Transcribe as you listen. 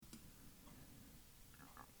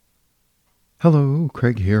Hello,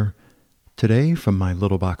 Craig here. Today, from my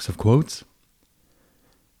little box of quotes,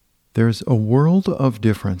 there's a world of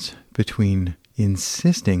difference between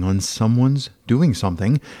insisting on someone's doing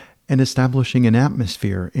something and establishing an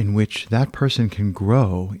atmosphere in which that person can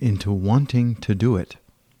grow into wanting to do it.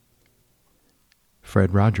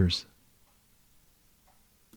 Fred Rogers.